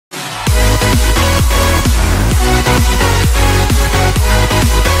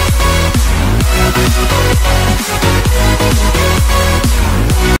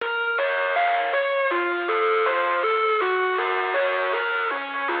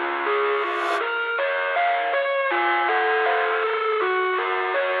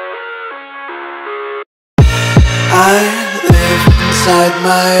inside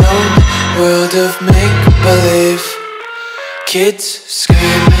my own world of make-believe. Kids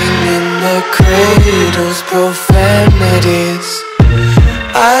screaming in their cradles, profanities.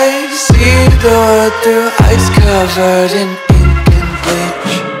 I see the world through eyes covered in ink and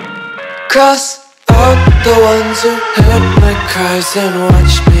bleach. Cross out the ones who heard my cries and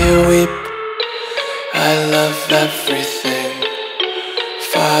watched me weep. I love everything.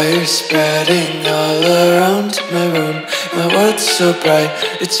 Fire spreading all around my room. My world's so bright,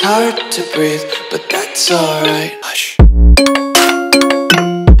 it's hard to breathe, but that's alright. Hush.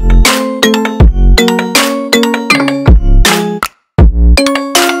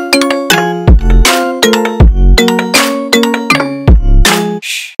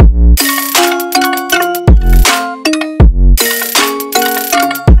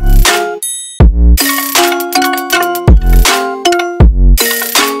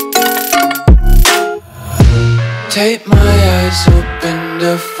 Take my eyes open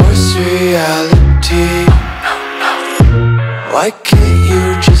to force reality. Why can't you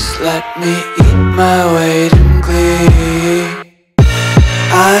just let me eat my weight in glee?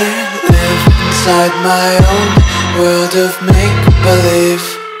 I live inside my own world of make-believe.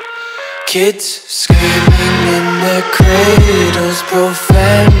 Kids screaming in their cradles,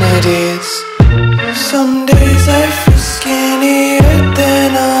 profanities. Some days I feel skinnier than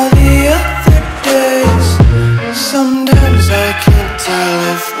all the other days. Sometimes I can't tell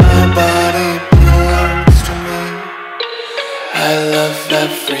if my body belongs to me. I love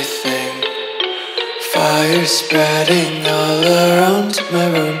everything. Fire spreading all around my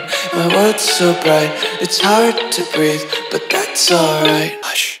room. My world's so bright, it's hard to breathe, but that's alright.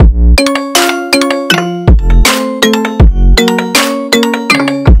 Hush.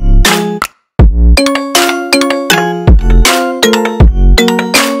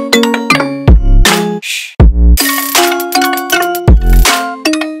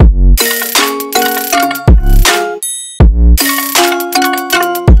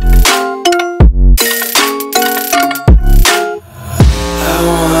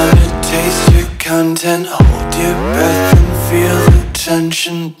 Content, hold your breath and feel the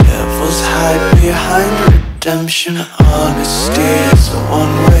tension. Devils hide behind redemption. Honesty is a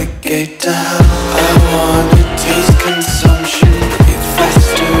one-way gate to hell. I wanna taste consumption. Breathe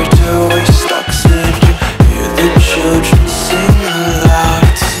faster to waste oxygen. Hear the children sing aloud.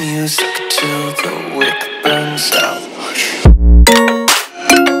 It's music till the wick burns out.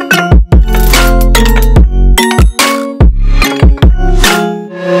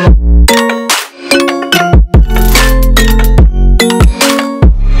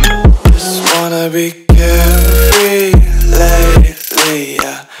 Be carefree lately,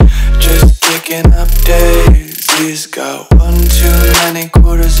 yeah. Just picking up daisies. Got one too many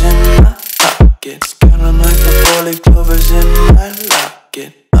quarters in my pockets. Count 'em like the 4-leaf clovers in my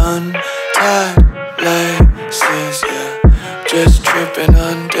locket. Untied laces, yeah. Just tripping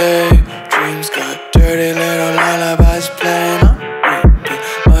on daydreams. Got dirty little lullabies playing on repeat.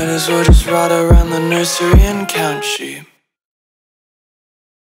 Might as well just ride around the nursery and count sheep.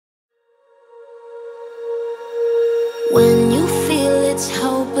 When you feel it's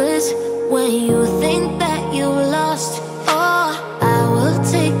hopeless, when you think that you've lost, oh, I will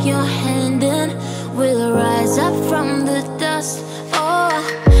take your hand and we'll rise up from the dust. Oh,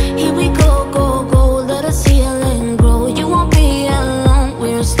 here we go, go, go, let us heal and grow. You won't be alone,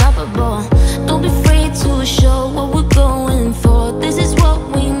 we're unstoppable. Don't be afraid to show what we're going for. This is what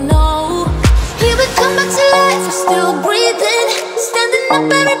we know. Here we come back to life, we're still breathing. Standing up,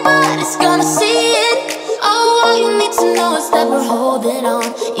 everybody's gonna see it. All you need to know is that we're holding on.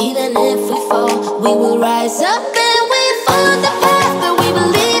 Even if we fall, we will rise up and we follow the path that we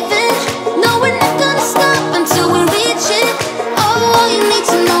believe in. No, we're not gonna stop until we reach it. All you need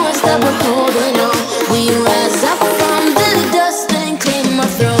to know is that we're holding on. We rise up from the dust and claim our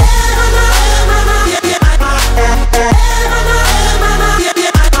throne.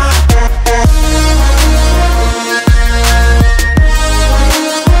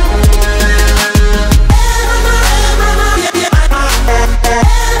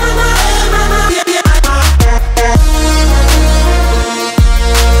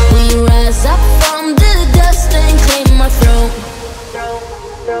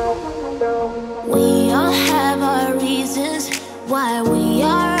 We all have our reasons why we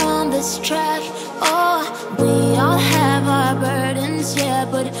are on this track. Oh, we all have our burdens, yeah,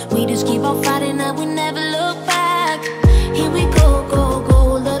 but we just keep on fighting and we never look back. Here we go, go, go,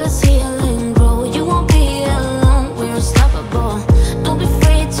 let us heal and grow. You won't be alone, we're unstoppable. Don't be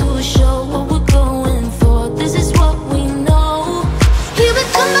afraid to show what we're going for. This is what we know. Here we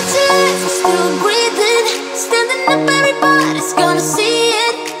come back to life, we're still breathing. Standing up, everybody's gonna see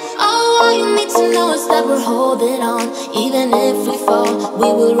We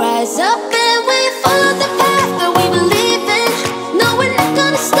will rise up and we follow the path that we believe in. No, we're not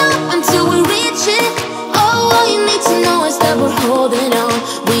gonna stop until we reach it. Oh, all you need to know is that we're holding on.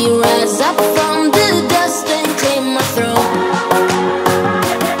 We rise up from the dust and claim our throne.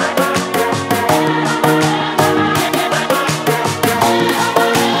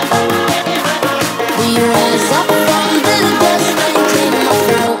 We rise up from the dust and claim our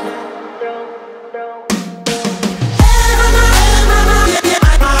throne.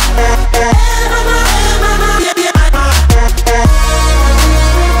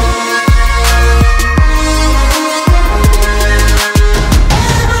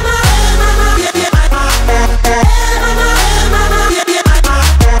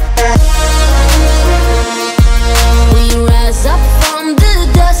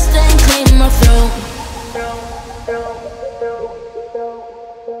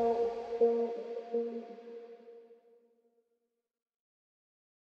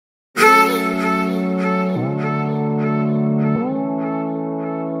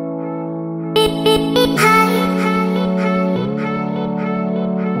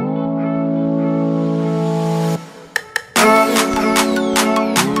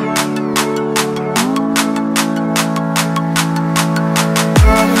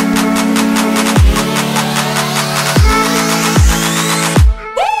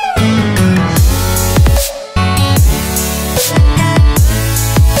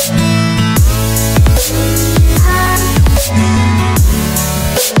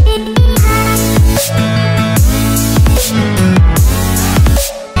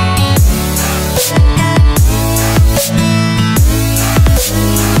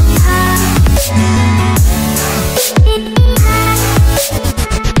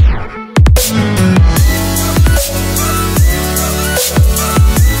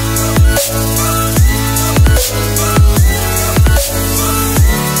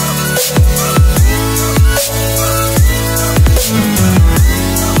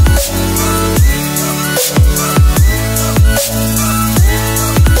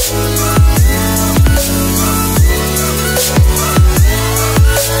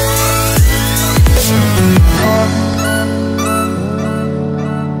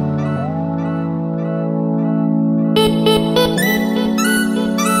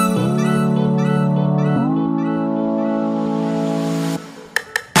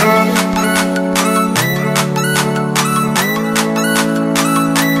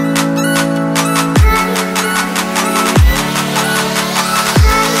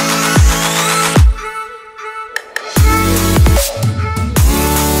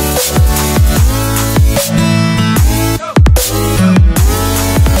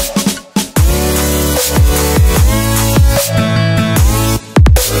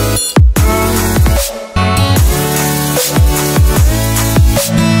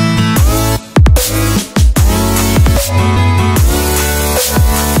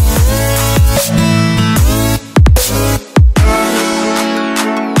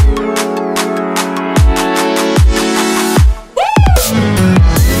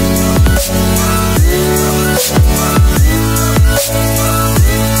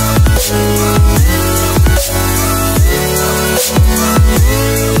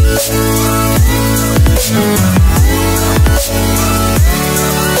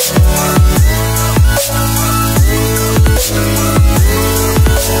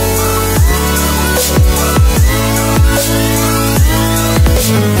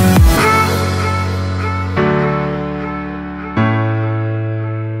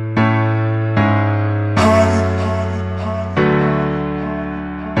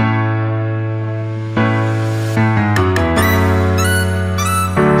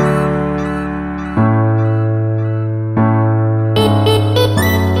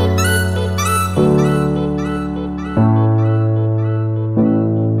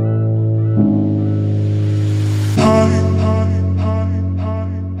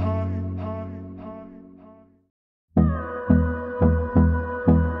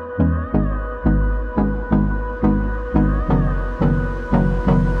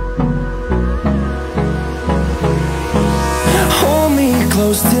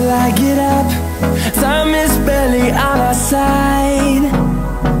 close till I get up. Time is barely on our side.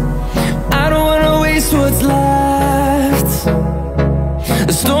 I don't wanna waste what's left.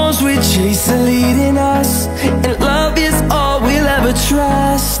 The storms we chase are leading us, and love is all we'll ever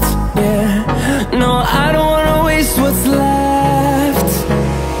trust. Yeah, no, I don't wanna waste what's left.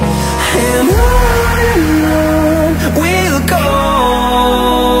 And on we'll go,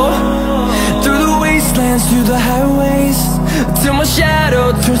 through the wastelands, through the highways, till my shadow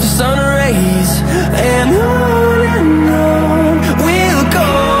turns to sun rays. And on we'll go,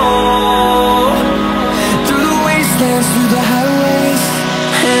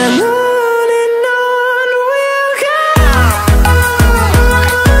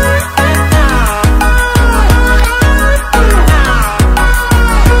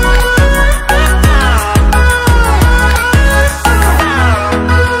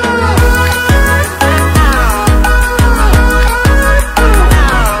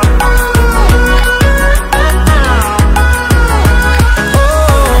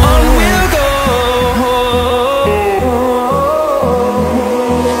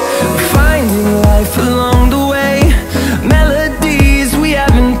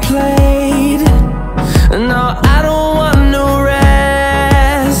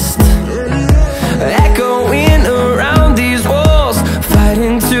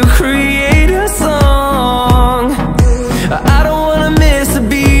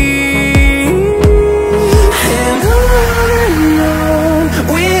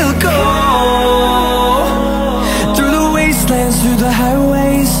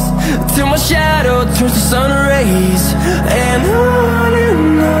 ways, and on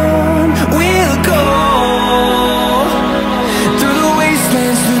we'll go, through the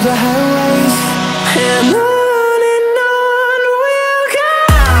wastelands, through the highways, and on we'll go.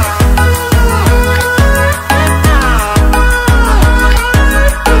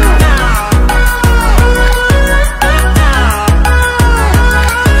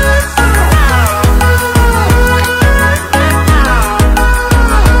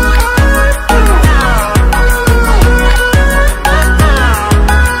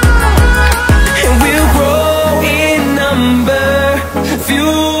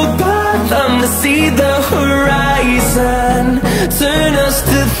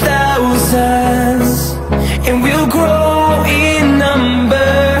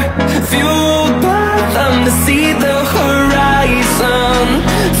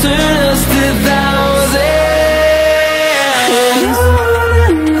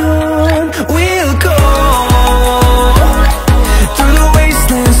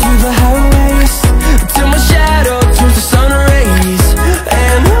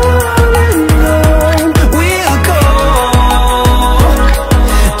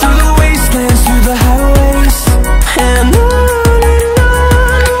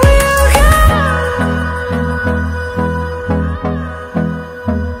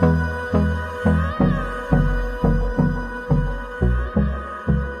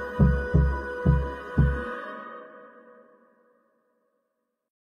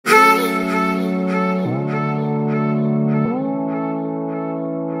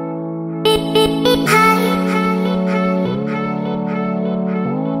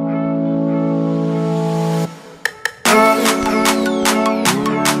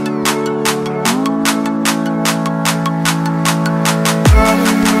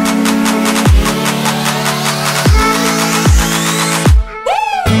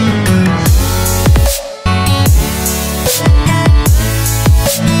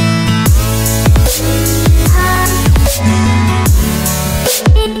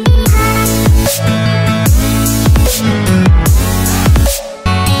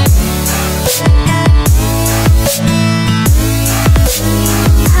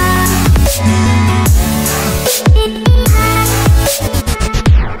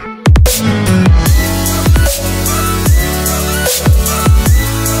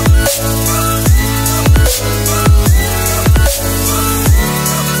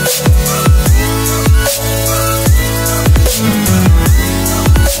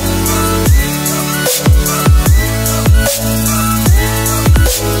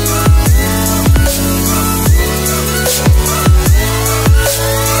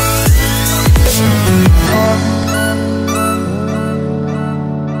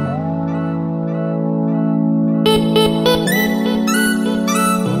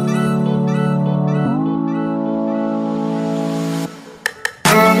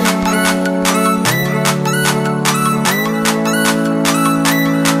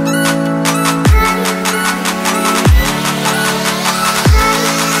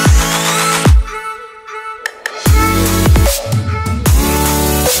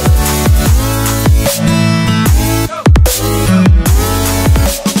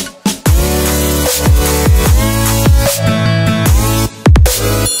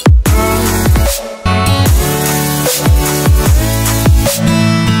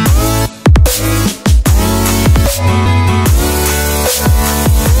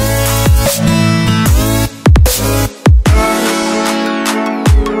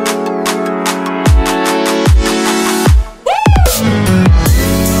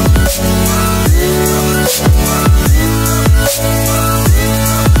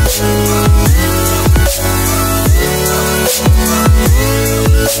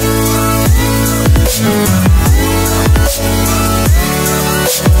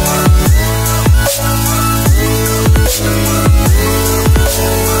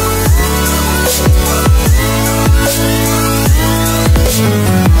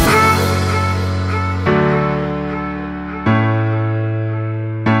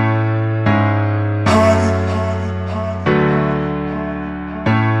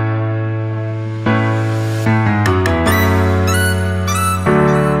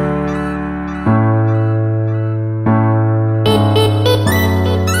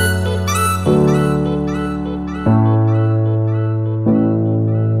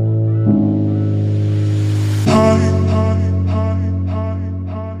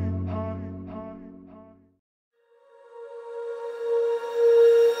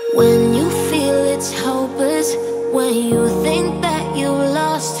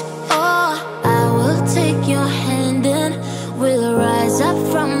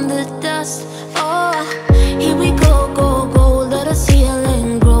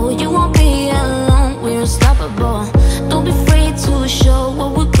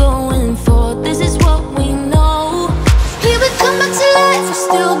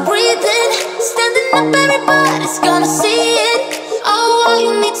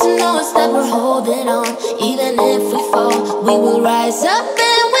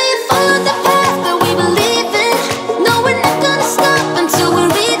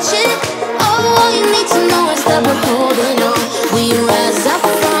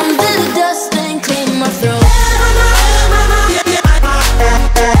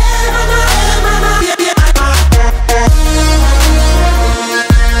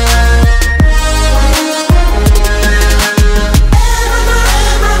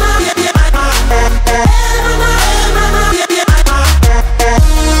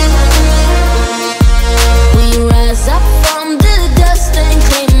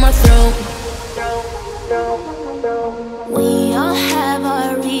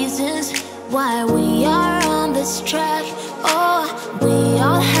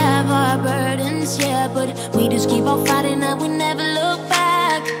 us, yeah, but we just keep on fighting and we never look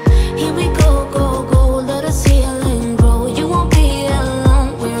back. Here we go, go, go, let us heal and grow. You won't be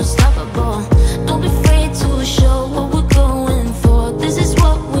alone, we're unstoppable. Don't be afraid to show what we're going for. This is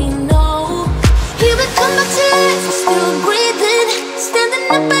what we know. Here we come back to life, we're still breathing. Standing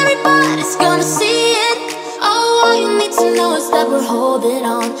up, everybody's gonna see it. Oh, all you need to know is that we're holding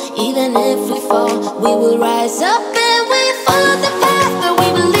on. Even if we fall, we will rise up and we follow the path that we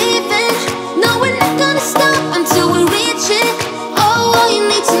believe in. No, we're not gonna stop until we reach it. Oh, all you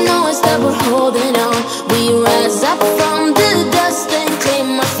need to know is that we're holding on. We rise up from the dust and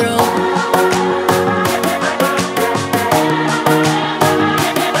claim our throne.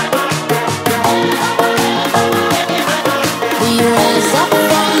 We rise up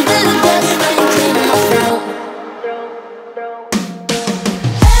from the dust and claim our throne.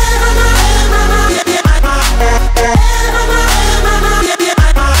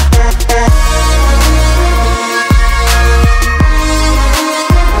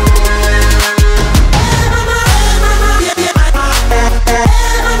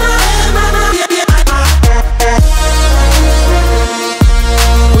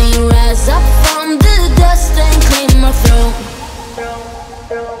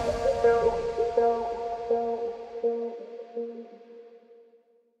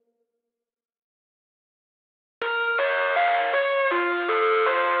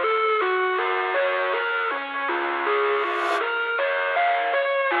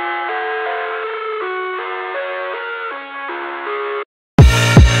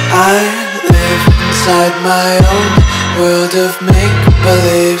 I live inside my own world of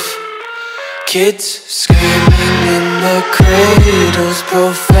make-believe. Kids screaming in the cradles,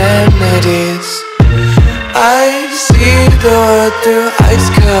 profanities. I see the world through eyes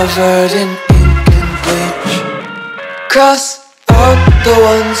covered in ink and bleach. Cross out the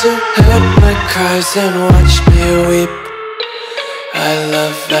ones who heard my cries and watched me weep. I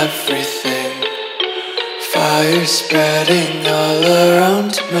love everything. Fire spreading all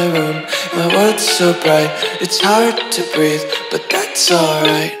around my room. My world's so bright, it's hard to breathe, but that's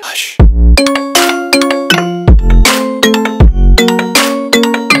alright. Hush.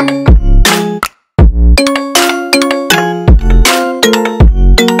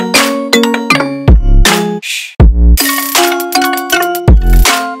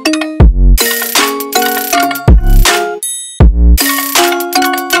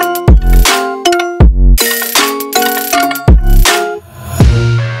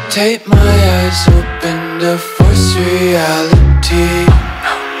 Take my eyes open to force reality.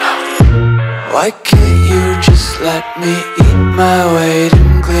 Why can't you just let me eat my weight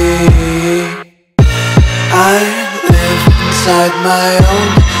in glee? I live inside my own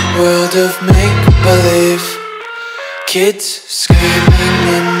world of make-believe. Kids screaming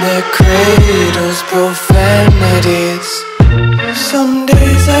in their cradles, profanities. Some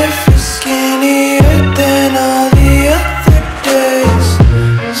days I feel skinnier than all the other days.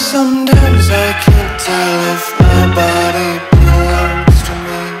 Sometimes I can't tell if my body belongs to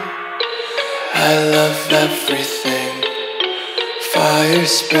me. I love everything. Fire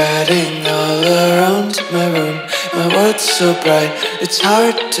spreading all around my room. My world's so bright, it's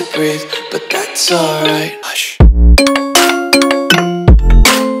hard to breathe, but that's alright. Hush.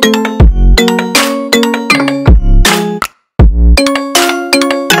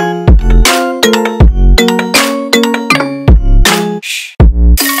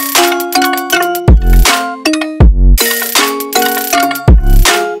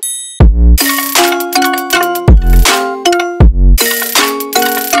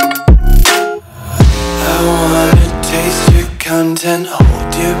 Content,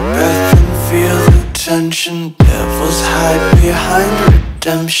 hold your breath and feel the tension. Devils hide behind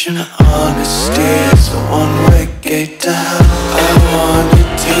redemption. Honesty is a one-way gate to hell. I wanna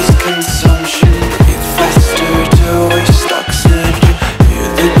taste consumption. Breathe faster to waste oxygen. Hear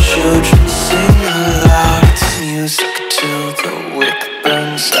the children sing aloud. It's music till the wick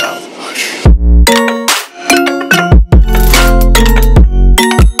burns out.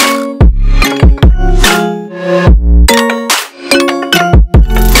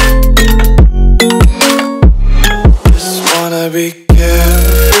 Be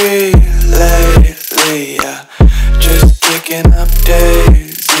carefree lately, yeah. Just kicking up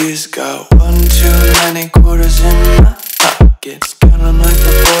daisies. Got one too many quarters in my pockets. Counting like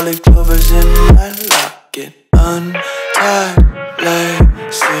the 4-leaf clovers in my locket. Untied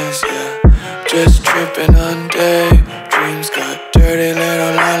laces, yeah. Just tripping on daydreams. Got dirty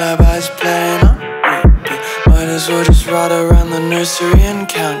little lullabies playing on repeat. Might as well just ride around the nursery and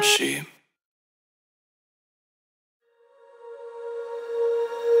count sheep.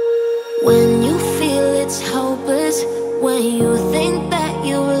 When you helpless when you think that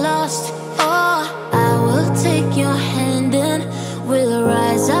you lost. Oh, I will take your hand and we'll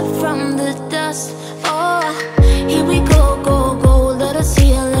rise up from the dust. Oh, here we go, go, go, let us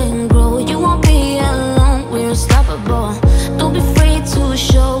heal and grow. You won't be alone, we're unstoppable. Don't be afraid to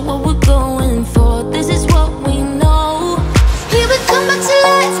show what we're going for. This is what we know. Here we come back to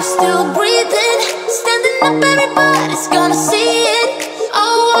life, we're still breathing. Standing up, everybody's gonna see it.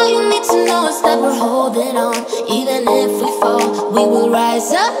 Oh, all you need to know is that we're holding on. Even if we fall, we will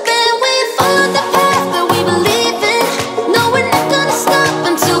rise up.